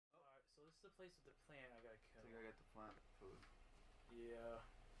the place with the plant I gotta kill? So you gotta get the plant food. Yeah.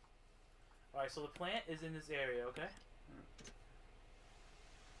 Alright, so the plant is in this area, okay? Yeah.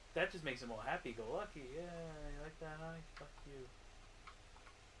 That just makes him all happy-go-lucky. Yeah, you like that, honey? Fuck you.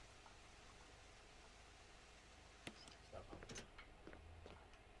 Stop.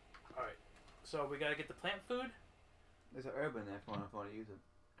 Alright, so we gotta get the plant food? There's an herb in there if you want to use it.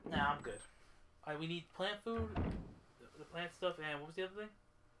 Nah, I'm good. Alright, we need plant food, the plant stuff, and what was the other thing?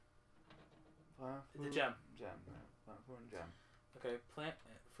 Plant food. The gem. Gem, yeah. Plant food and gem. Okay, plant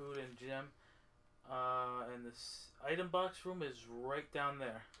food and gem. And this item box room is right down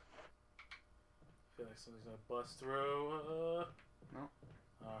there. I feel like something's gonna bust through. No.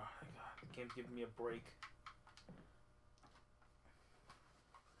 Oh my god, the game's giving me a break.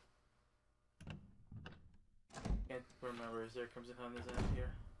 Can't remember. Is there Crimson on this end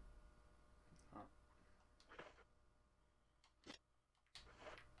here? Oh.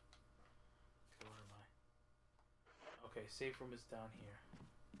 Okay, where am I? Okay, safe room is down here.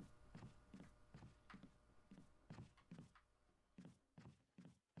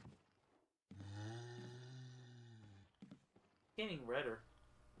 Getting redder.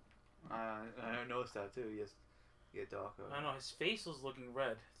 I noticed that too. Yes, get darker. I don't know. His face was looking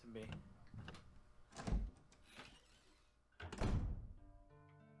red to me.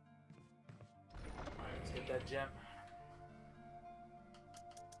 Alright, let's get that gem.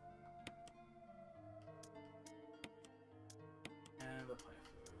 And the plant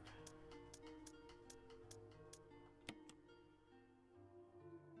food.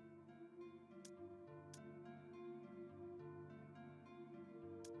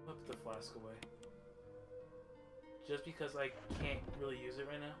 I'll put the flask away. Just because I can't really use it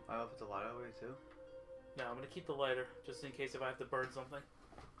right now. I'll put the light away too. No, I'm gonna keep the lighter just in case if I have to burn something.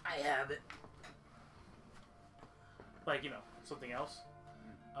 I have it. Like, you know, something else.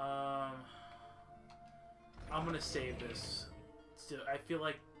 I'm gonna save this. Still, I feel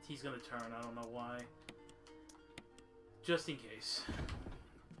like he's gonna turn. I don't know why. Just in case.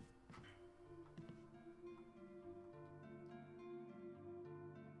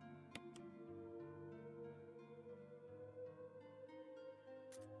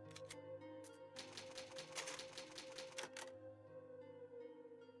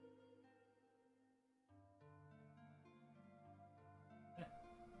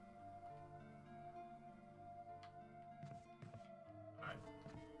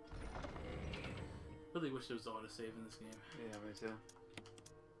 Really wish there was autosave in this game. Yeah, me too.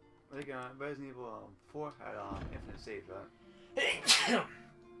 I think Resident Evil 4 had infinite saves, right?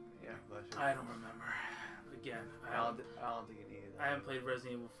 Yeah, but I don't remember. Again, I don't think you need it. I haven't played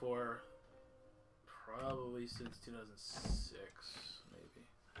Resident Evil 4 probably since 2006, maybe.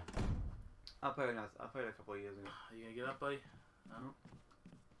 I played it a couple of years ago. Are you gonna get up, buddy? No. Nope.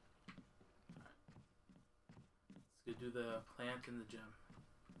 Alright. Let's go do the plant and the gem.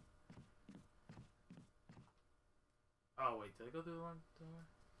 Oh wait, did I go through the one?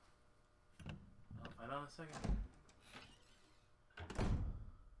 I'll find out in a second.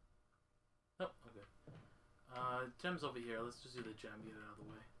 Oh, okay. Gem's over here. Let's just do the gem, get it out of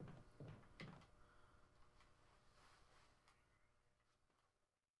the way.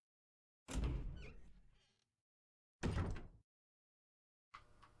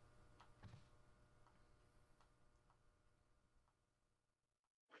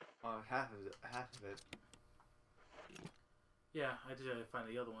 Half of it. Yeah, I did find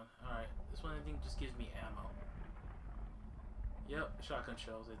the other one. Alright, this one I think just gives me ammo. Yep, shotgun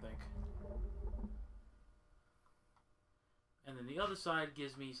shells, I think. And then the other side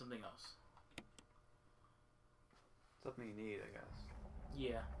gives me something else. Something you need, I guess.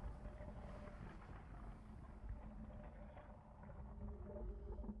 Yeah.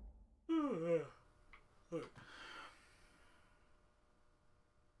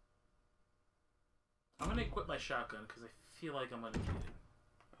 I'm gonna equip my shotgun because I feel like I'm gonna need it.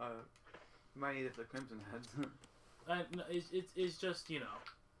 You might need it for the Crimson Heads. No, it's just, you know,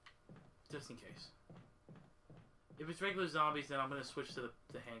 just in case. If it's regular zombies, then I'm gonna switch to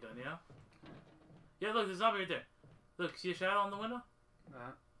the handgun, you know? Yeah, look, there's a zombie right there. Look, see a shadow on the window?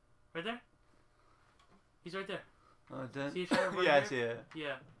 Right there? He's right there. Oh, did See a shadow right yeah, there? I see it.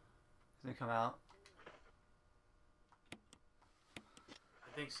 Yeah. Doesn't it come out?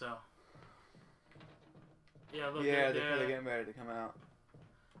 I think so. Yeah, look. Yeah, they're probably getting ready to come out.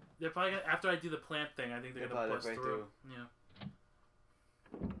 They're probably gonna, after I do the plant thing, I think they're gonna bust right through. Yeah.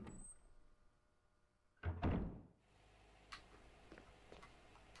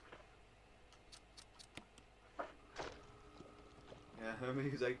 Yeah, I mean,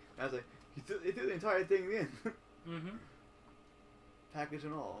 I was like, he threw the entire thing in. Mm-hmm. Package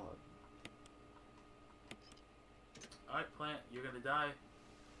and all. Alright, plant, you're gonna die.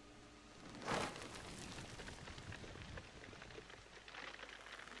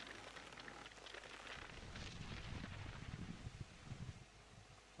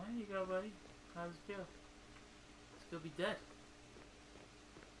 There you go, buddy. How does it feel? It's gonna be dead.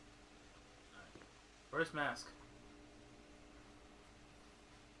 Alright. First mask.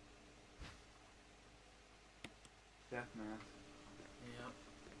 Death mask. Yep.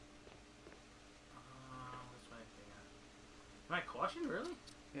 What's my thing at? Am I caution, really?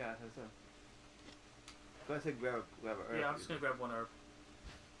 Yeah, that's it. Go ahead and grab a herb. Yeah, I'm just gonna grab one herb.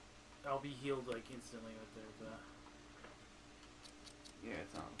 I'll be healed like instantly right there with that. Yeah,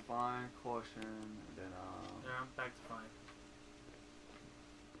 it's fine, caution, and then Yeah, I'm back to fine.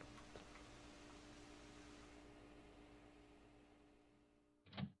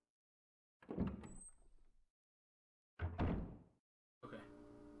 Okay.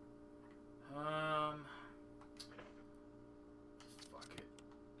 Fuck it.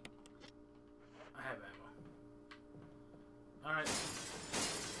 I have ammo. Alright.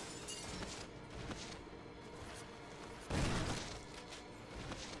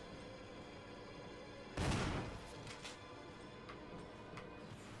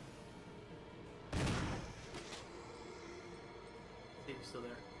 See if he's still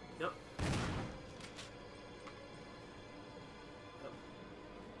there. Yep. Yep.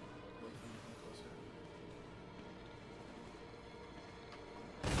 Wait for him to come closer.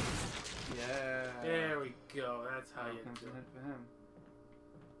 yeah. There we go. That's how you Comes do the it. hint for him.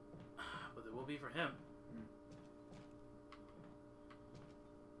 But it will be for him.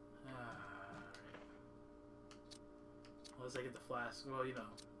 Alright. Unless I get the flask. Well, you know,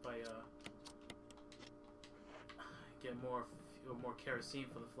 if I get more kerosene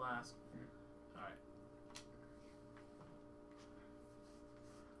for the flask. Alright.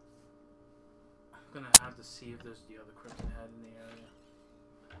 I'm gonna have to see if there's the other Crimson Head in the area.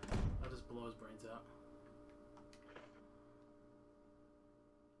 I'll just blow his brains out.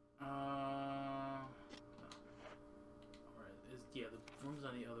 No. Alright, yeah, the room's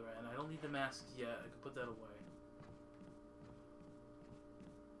on the other end. I don't need the masks yet. I can put that away.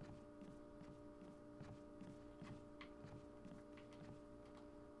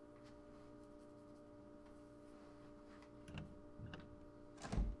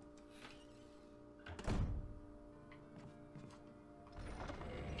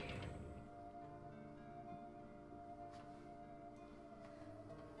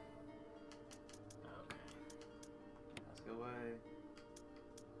 Mask away.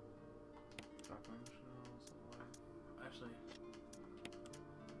 Shotgun shells away. Actually,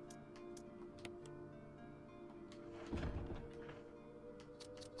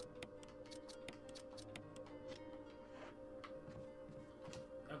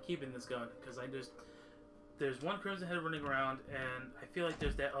 I'm keeping this gun because there's one Crimson Head running around, and I feel like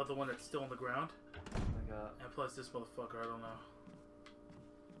there's that other one that's still on the ground. I got. And plus this motherfucker, I don't know.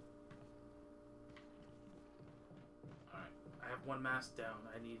 Alright, I have one mask down.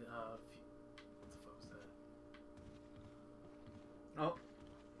 I need what the fuck's that? Oh.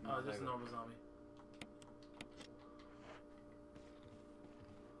 Oh, just a normal zombie.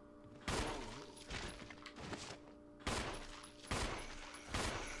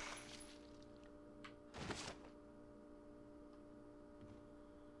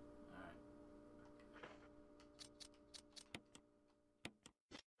 Alright.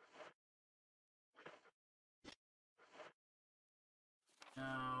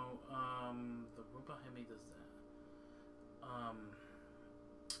 Now, the room behind me does that.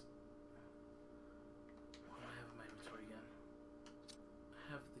 What do I have in my inventory again? I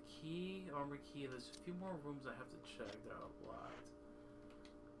have the key, armor key. There's a few more rooms I have to check that are locked.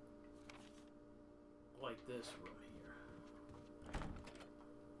 Like this room here.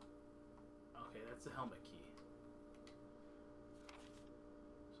 Okay, that's the helmet key.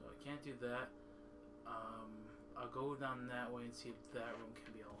 So I can't do that. I'll go down that way and see if that room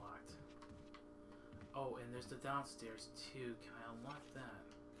can be unlocked. Oh, and there's the downstairs too. Can I unlock that?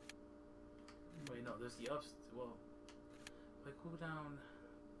 Wait, no, there's the upstairs. Well, if I go down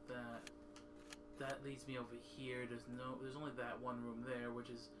that leads me over here. There's only that one room there, which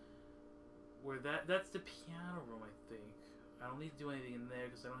is where that's the piano room, I think. I don't need to do anything in there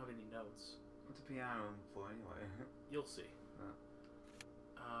because I don't have any notes. What's the piano room for anyway? You'll see.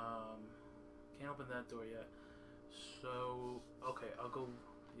 Huh. Can't open that door yet. So, okay, I'll go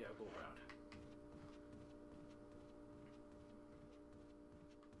around.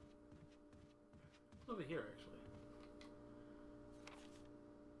 It's over here, actually.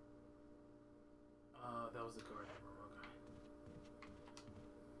 That was the garden room, okay.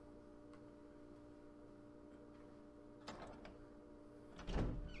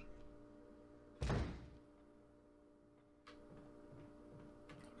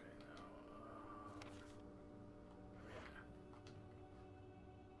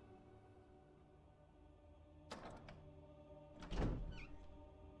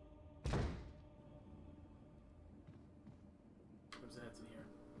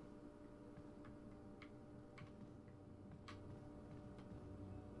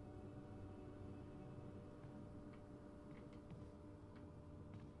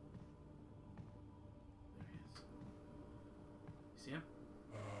 see him?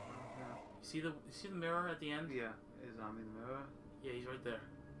 Yeah. You see the mirror at the end? Yeah. Is zombie in the mirror? Yeah, he's right there.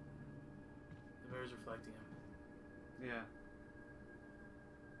 The mirror's reflecting him. Yeah.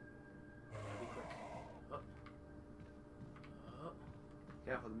 Yeah, be quick. Up. Up.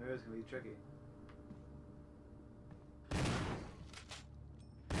 Careful, the mirror's gonna be tricky.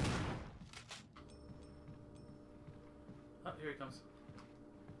 Oh, here he comes.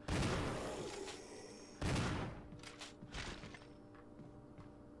 Is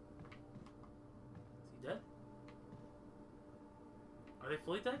he dead? Are they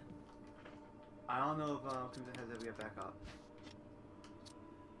fully dead? I don't know if Crimson has ever get back up.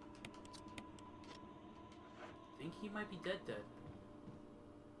 I think he might be dead.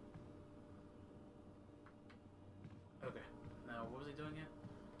 Okay. Now, what was he doing here?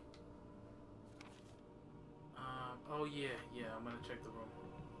 Oh yeah, I'm gonna check the room.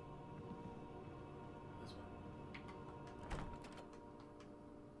 This one.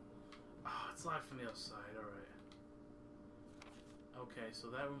 Oh, it's locked from the outside, alright. Okay, so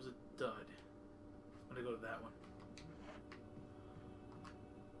that room's a dud. I'm gonna go to that one.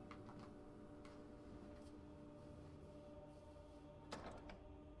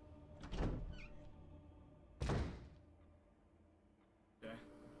 Okay.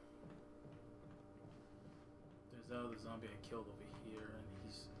 There's that other zombie I killed over here, and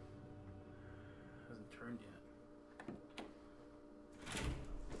he's hasn't turned yet.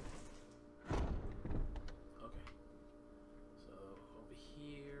 Okay. So over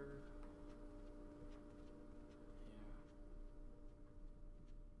here.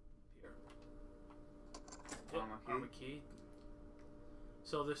 Here. Yep, armor key.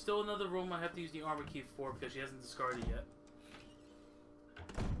 So there's still another room I have to use the armor key for because she hasn't discarded yet.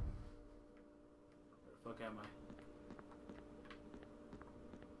 Where the fuck am I?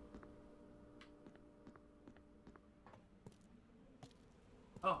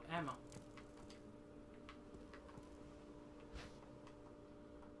 Oh, ammo.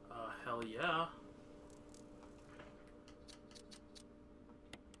 Hell yeah.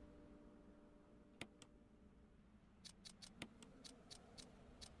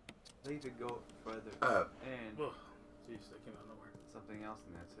 They could go further. And Ugh. Jeez, that came out of nowhere. something else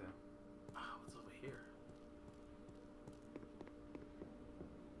in there too. Ah, what's over here?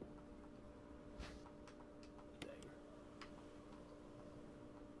 Dagger.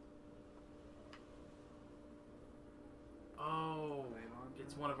 Oh, Grenade launcher?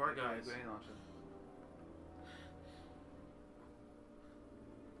 it's one of our guys. Grenade launcher.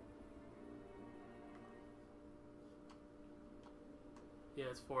 Yeah,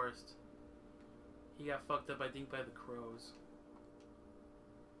 it's Forrest. He got fucked up, I think, by the crows.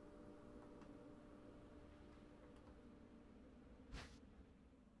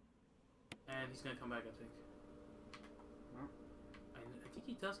 And he's gonna come back, I think. Huh? I think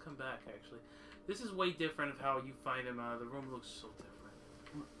he does come back, actually. This is way different of how you find him. The room looks so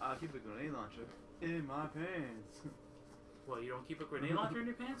different. I'll keep a grenade launcher in my pants. What, you don't keep a grenade launcher in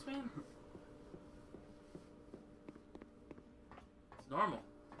your pants, man? It's normal.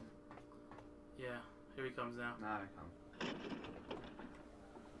 Yeah, here he comes now. Nah, I come.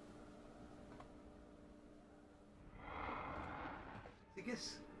 I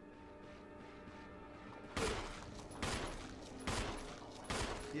guess.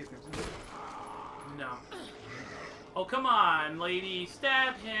 Yeah, Crimson. No. Oh, come on, lady.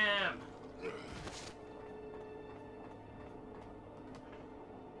 Stab him.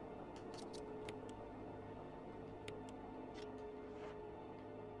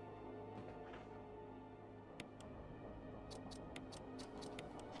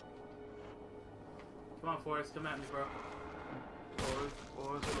 Come on, Forrest. Come at me, bro.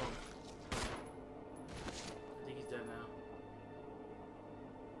 Or I think he's dead now.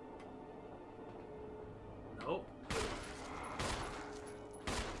 Nope.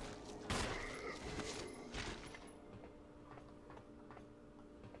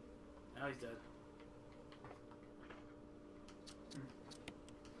 Now he's dead.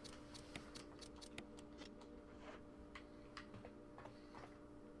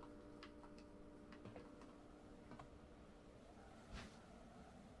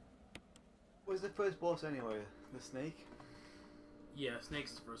 Where's the first boss anyway? The snake? Yeah,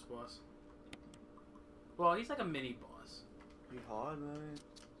 Snake's the first boss. Well, he's like a mini boss. He hard, man.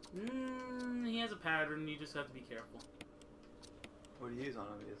 He has a pattern. You just have to be careful. What do you use on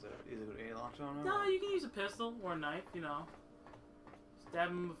him? Is a grenade launcher on him? No, you can use a pistol or a knife. You know, stab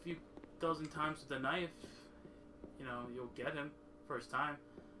him a few dozen times with a knife. You know, you'll get him first time,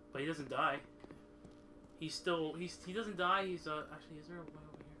 but he doesn't die. He doesn't die. He's actually, is there a way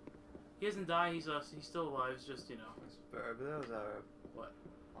over here? He doesn't die. He's still alive. It's just, you know. But those are What?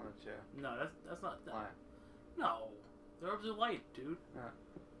 on the chair. No, that's not. Why? No, the herbs are light, dude.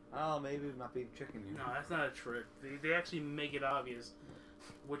 Oh, maybe it might be tricking you. No, that's not a trick. They actually make it obvious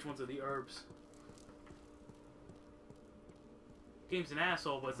which ones are the herbs. Game's an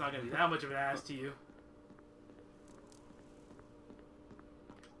asshole, but it's not gonna be that much of an ass to you.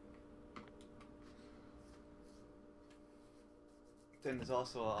 Then there's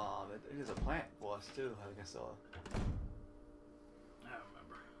also there's a plant boss too. I think I saw. I don't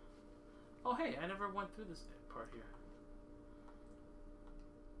remember. Oh hey, I never went through this part here.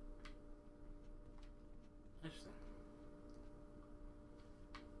 Interesting.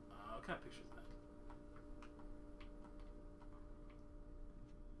 What kind of picture is that?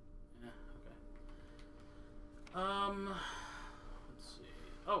 Yeah, okay. Let's see.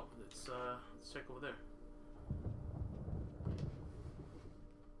 Oh, let's check over there.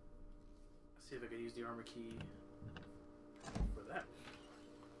 See if I could use the armor key for that.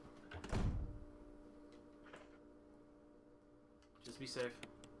 Just be safe.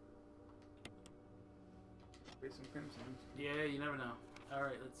 Get some crimson. Yeah, you never know.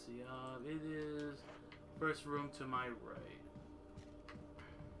 Alright, let's see. It is first room to my right.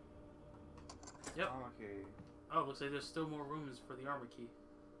 Yep. Okay. Oh, looks like there's still more rooms for the armor key.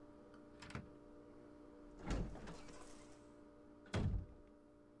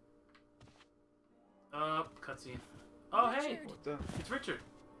 Cutscene. Oh, Richard. hey! What the? It's Richard.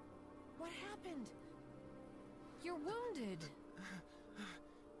 What happened? You're wounded.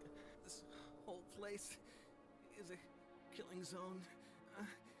 This whole place is a killing zone.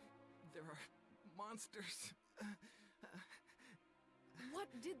 There are monsters. What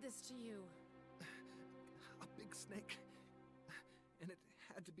did this to you? A big snake. And it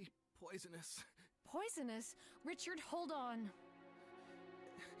had to be poisonous. Poisonous? Richard, hold on.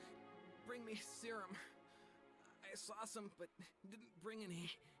 Bring me serum. I saw some, but didn't bring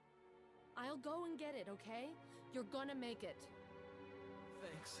any. I'll go and get it, okay? You're gonna make it.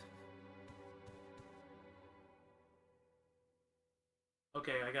 Thanks.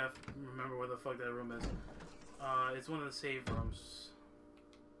 Okay, I gotta remember where the fuck that room is. It's one of the save rooms.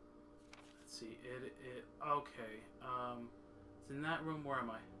 Let's see. Okay. It's in that room. Where am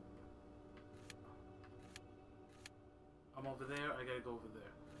I? I'm over there. I gotta go over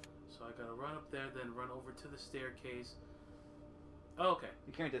there. So I gotta run up there, then run over to the staircase. Oh, okay.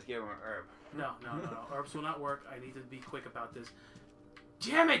 You can't just give him an herb. No. Herbs will not work. I need to be quick about this.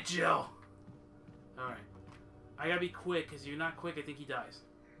 Damn it, Jill! Alright. I gotta be quick, because if you're not quick, I think he dies.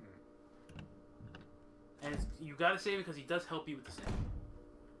 And you gotta save him, because he does help you with the save.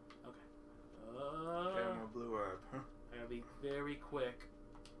 Okay. Give him a blue herb. I gotta be very quick.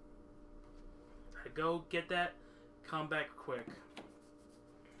 I go get that, come back quick.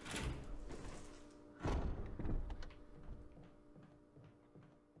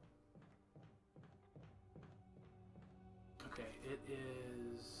 Okay, it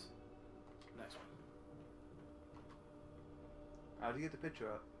is next one. How'd you get the picture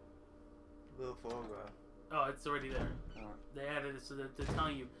up? Little photograph. Oh, it's already there. They added it so that they're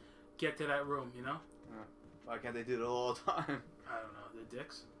telling you, get to that room, you know? Why can't they do it all the time? I don't know, they're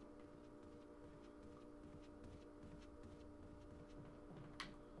dicks.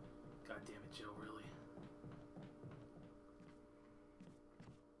 God damn it, Joe, really?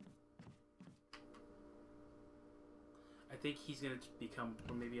 I think he's gonna become,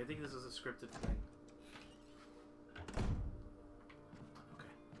 or maybe, I think this is a scripted thing.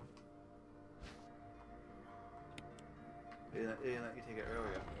 Okay. They didn't let you take it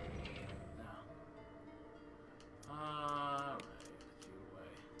earlier. No. Alright, get you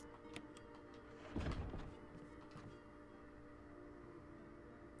away.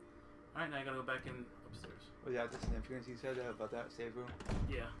 Alright, now I gotta go back in upstairs. Was that the significance you said about that save room?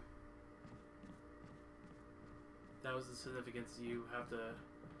 Yeah. That was the significance. You have to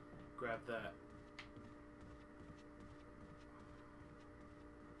grab that.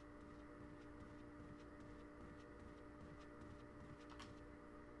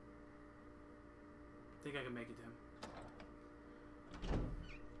 I think I can make it to him.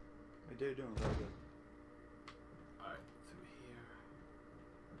 They're doing very good. Alright, through here.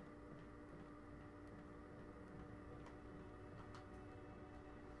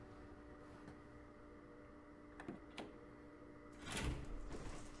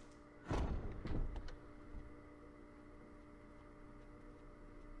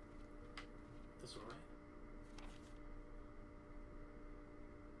 This all right?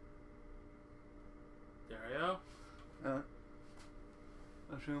 There I go.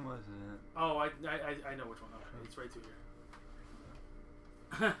 Which room was it? Oh, I know which one. Okay, it's right through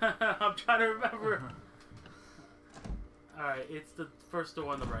here. I'm trying to remember. Alright, it's the first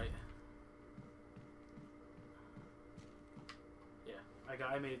door on the right. Yeah,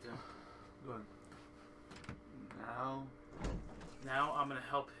 I made it to him. Good. Now. Now I'm gonna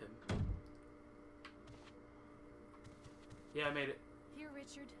help him. Yeah, I made it. Here,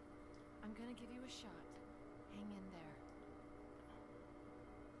 Richard. I'm gonna give you a shot. Hang in there.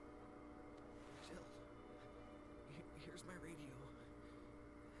 Jill, here's my radio.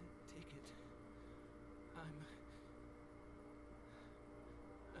 Take it.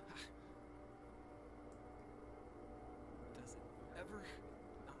 Does it ever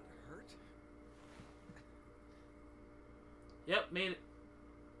not hurt? Yep, made it.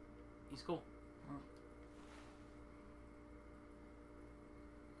 He's cool.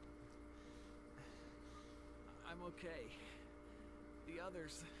 I'm okay. The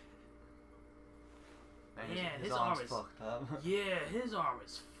others. Man, Yeah, his his arm's arm is- fucked up. Yeah, his arm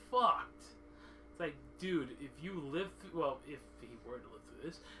is fucked. It's like, dude, if you live through, well, if he were to live through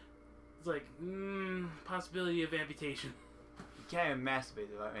this, it's like, possibility of amputation. You can't even masturbate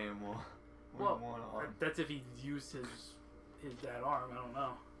right anymore. Well, One arm. that's if he used his that arm. I don't know.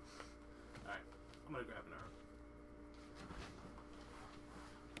 All right, I'm gonna grab an arm.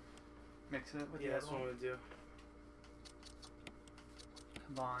 Mix it with Yeah, the that's other what I'm one. gonna do.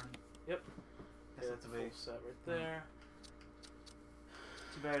 Combine. Yep. That's Yeah, that's a the full way. set right there.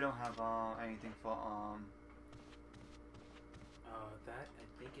 Too bad I don't have anything for That I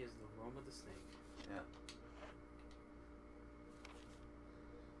think is the room of the snake. yeah.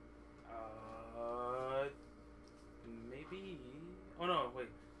 Maybe. Oh no, wait.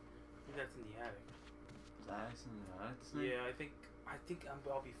 I think that's in the attic. That's Yeah, I think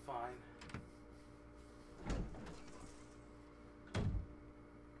I'll be fine.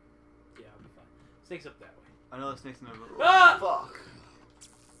 Yeah, I'll be fine. Snake's up that way. I know the snake's in the room. Ah! Fuck.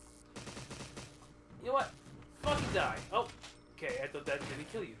 You know what? Fucking die. Oh, okay. I thought that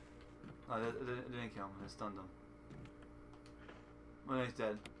didn't kill you. No, it didn't kill him. It stunned him. Well, he's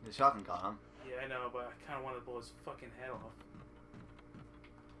dead. The shotgun got him. Yeah, I know, but I kind of want to blow his fucking head off.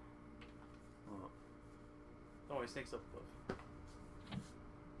 Oh. Don't worry, Snake's up above.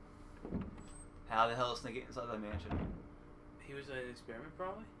 How the hell is Snake get inside that mansion? He was an experiment,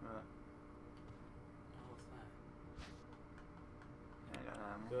 probably. Uh, Oh, what's that? yeah, I got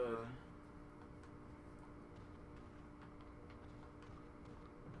ammo. Good.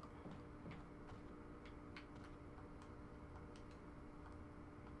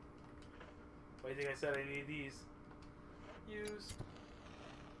 Why do you think I said I need these? Use.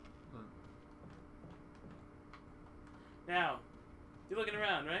 Good. Now, you're looking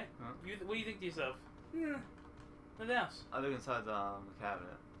around, right? Huh? What do you think to yourself? Nothing else. I look inside the cabinet.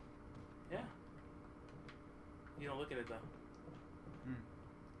 Yeah. You don't look at it though.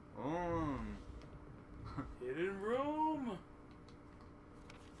 Hidden room.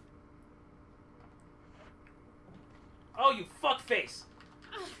 Oh, you fuckface!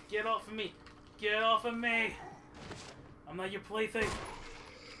 Get off of me! Get off of me! I'm not your plaything.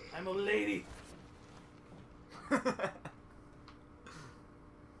 I'm a lady.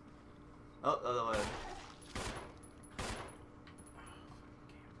 Oh, the other way.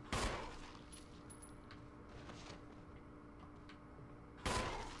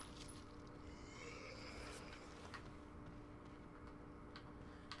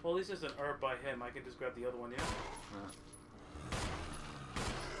 Well, at least there's an herb by him. I can just grab the other one, yeah?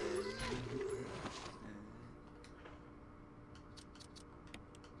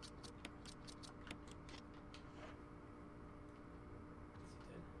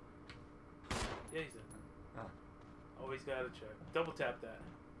 Yeah, he's dead. Always gotta check. Double tap that.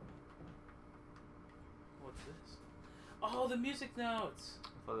 What's this? Oh, the music notes!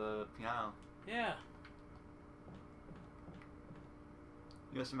 For the piano. Yeah.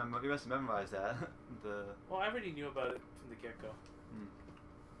 You must have memorized that. Well, I already knew about it from the get-go.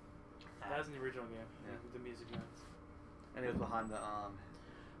 That was in the original game. Yeah. The music notes. And it was behind the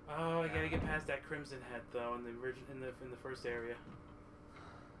Oh, I gotta get past that crimson head though in the in the first area.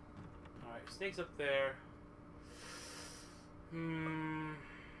 All right, Snake's up there. Do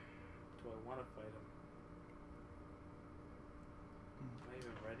I want to fight him? Am I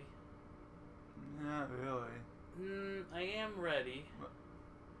even ready? Not really. I am ready. What?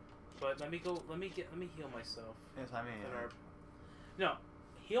 But let me heal myself. Yes, I mean. An herb. No,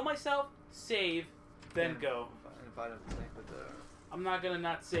 heal myself, save, then go. Fight the snake with the. I'm not gonna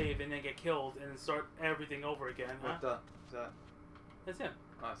not save and then get killed and then start everything over again, huh? What the? Is that? That's him.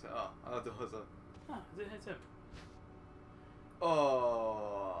 Oh, I said, oh, I thought it was a. Huh, it's him.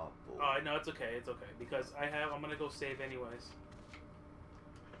 Oh. Boy. Oh, no, it's okay, because I'm gonna go save anyways.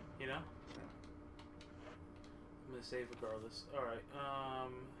 You know? Yeah. I'm I'm gonna save regardless. Alright,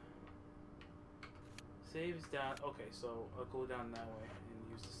 save is down. Okay, so I'll go down that way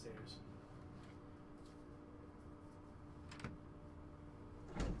and use the stairs.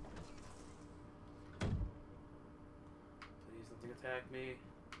 Please, nothing attack me.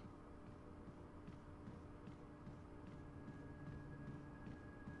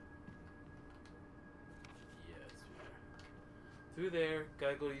 Yeah, it's through there. Through there,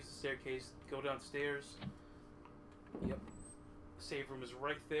 gotta go use the staircase, go downstairs. Yep. Save room is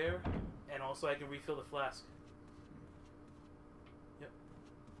right there. And also I can refill the flask. Yep.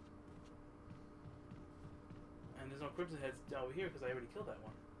 And there's no Crimson Heads over here because I already killed that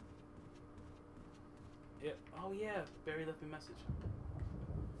one. Yep. Oh yeah, Barry left me a message.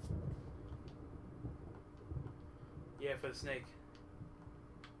 Yeah, for the snake.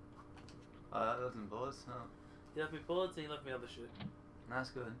 That doesn't bullets, huh? He left me bullets and he left me other shit. That's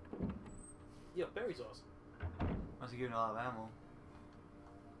good. Yo, Barry's awesome. Must have given a lot of ammo.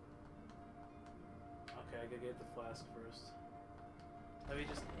 Okay, I gotta get the flask first. Let me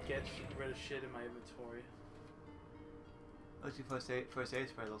just get rid of shit in my inventory. What's your first aid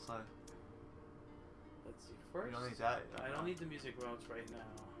spray looks like? Let's see. First, You don't need that. I don't need the music notes right now.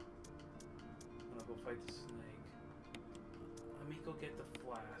 I'm gonna go fight the snake. Let me go get the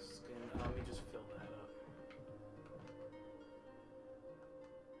flask and let me just fill that up.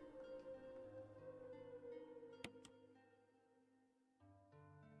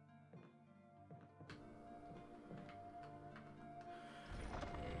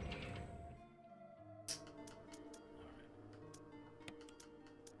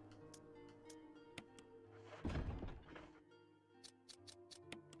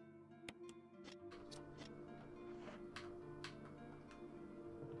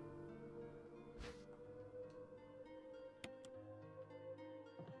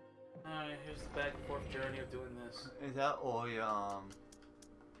 Alright, here's the back and forth journey of doing this. Is that all your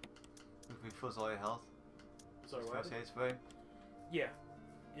refills all your health? Sorry, what? First aid spray? Yeah.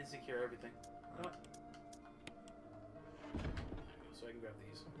 Insecure everything. You know what? So I can grab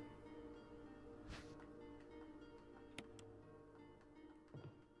these.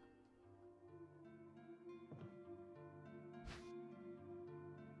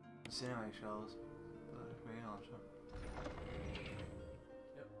 Incinerate shells. Green launcher.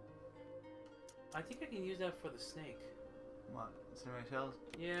 Yep. I think I can use that for the snake. What? Incinerate shells?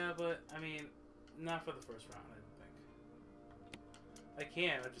 Yeah, but I mean, not for the first round. I don't think. I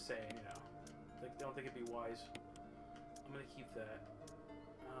can. I'm just saying, you know. Like, I don't think it'd be wise. I'm gonna keep that.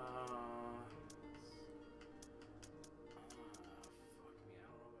 Fuck me. I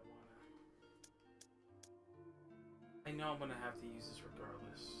don't know if I wanna. I know I'm gonna have to use this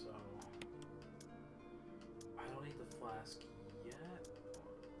regardless, so I don't need the flask yet.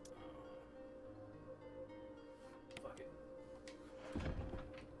 Fuck it.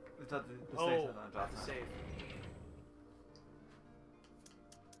 Is that the Oh, station's not gonna I drop have to now? save.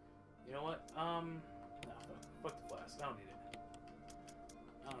 You know what? No, fuck the flask. I don't need it.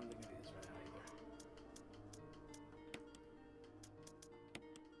 I don't think I need this right now either.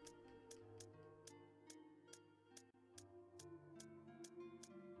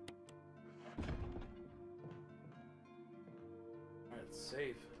 Alright, let's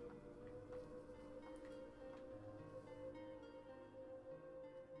save.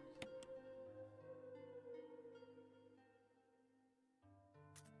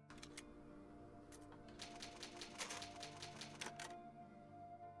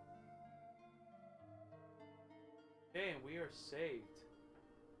 Okay, and we are saved.